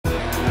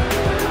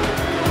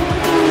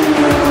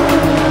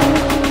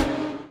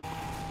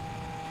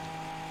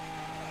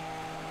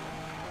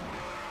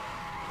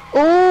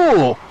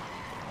cool.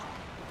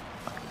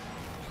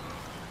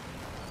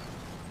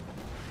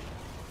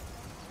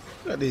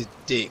 Look at this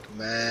dick,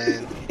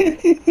 man.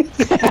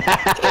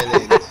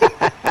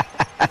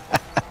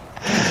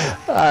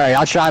 Alright,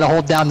 I'll try to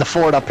hold down the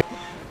fort up here.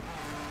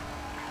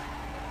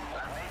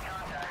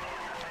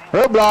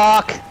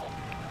 Roadblock!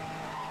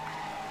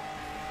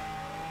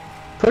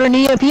 Put an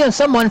EMP on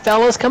someone,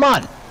 fellas, come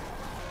on!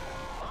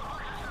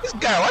 This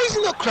guy, why is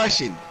he not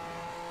crashing?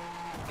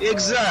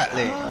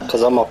 Exactly.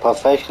 Because I'm a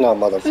professional,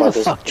 Who the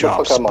motherfucker. fuck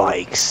dropped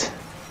spikes?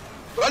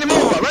 Run him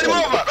over, run him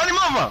over, run him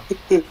over!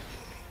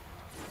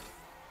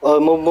 Oh,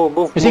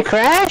 move. Is he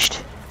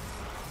crashed?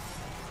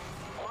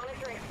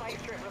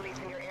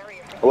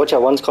 Watch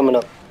out, one's coming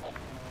up.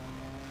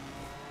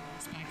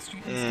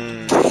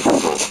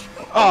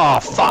 Oh,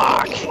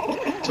 fuck!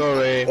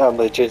 Sorry. Yeah,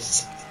 but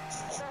just...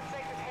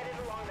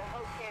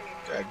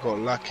 I got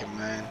lucky,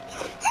 man.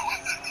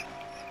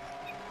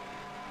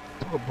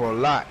 Talk about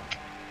luck.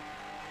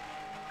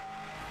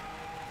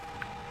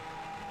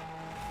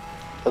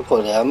 Look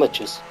for the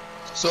amateurs.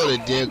 Sorry,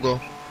 Diego.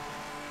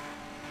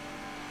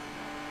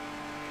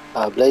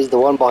 Blaze, the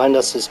one behind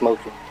us is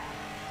smoking.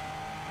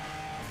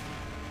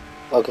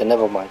 Okay,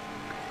 never mind.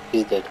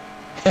 He's dead.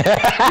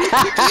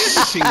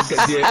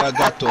 Diego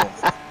Gato.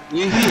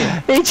 We're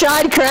here. He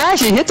tried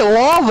crashing, hit the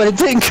wall, but it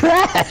didn't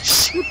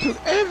crash.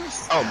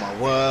 Oh my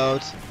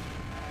word.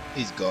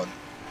 He's gone.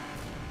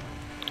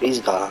 He's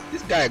gone.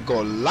 This guy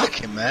got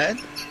lucky, man.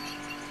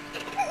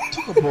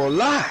 Talk about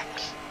luck.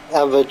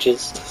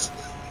 Amateurs.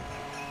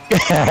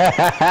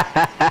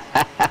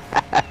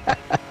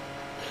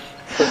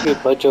 Fucking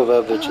bunch of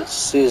amateurs.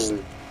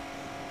 Seriously.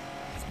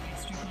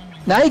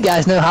 Now you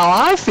guys know how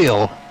I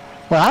feel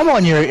when I'm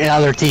on your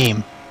other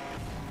team.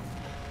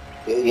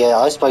 Yeah,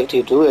 I spiked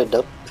you too, end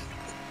up.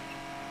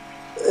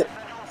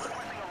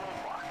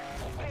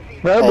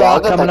 Roadblock Hey, I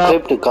got coming that up.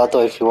 clip to Gato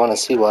if you want to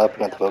see what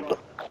happened at the roadblock.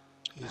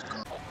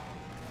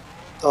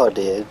 Oh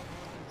dear.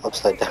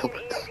 Upside down.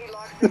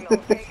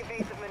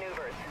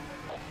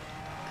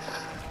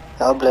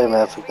 I'll blame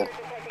African.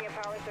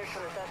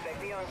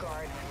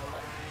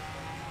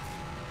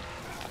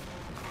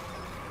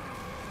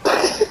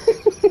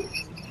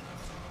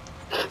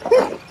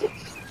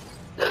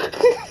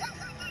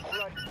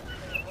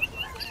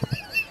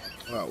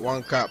 Right,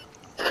 one cap.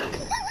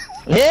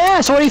 Yeah,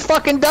 that's what he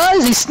fucking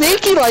does. He's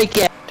sneaky like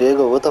that.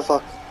 Diego, what the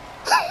fuck?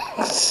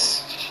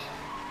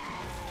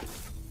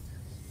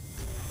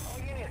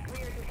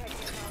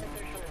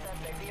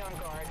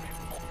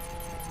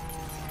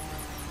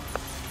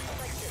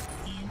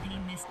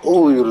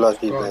 Oh, you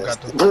lucky Go on,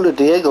 bastard. Gato. Blue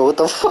Diego, what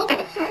the fuck?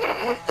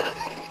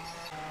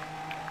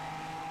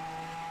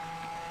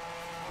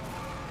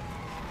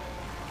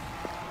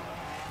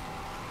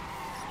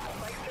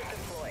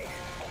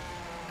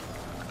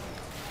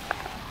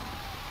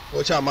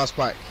 Watch out, my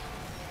spike.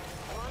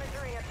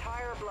 Monitoring a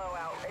tire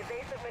blowout.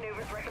 Evasive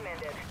maneuvers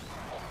recommended.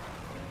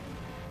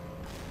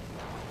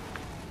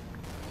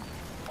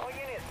 All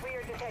units, we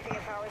are detecting a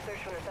power surge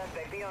from the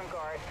suspect. Be on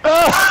guard.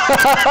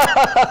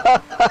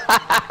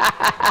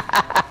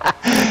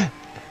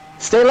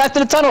 Stay left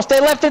in the tunnel, stay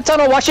left in the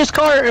tunnel, watch his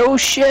car. Oh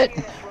shit.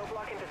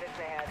 Roadblock in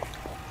position ahead.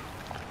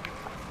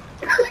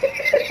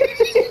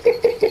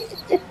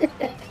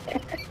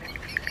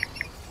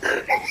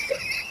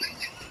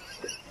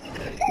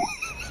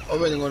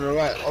 Opening on the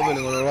right,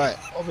 opening on the right,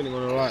 opening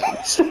on the right.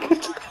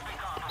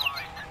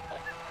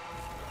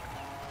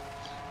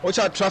 Watch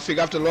out traffic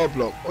after low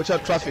block. Watch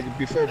out traffic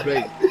before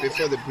break,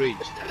 before the bridge.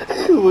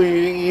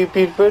 You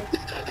people.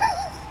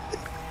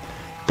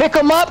 Pick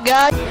him up,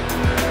 guys.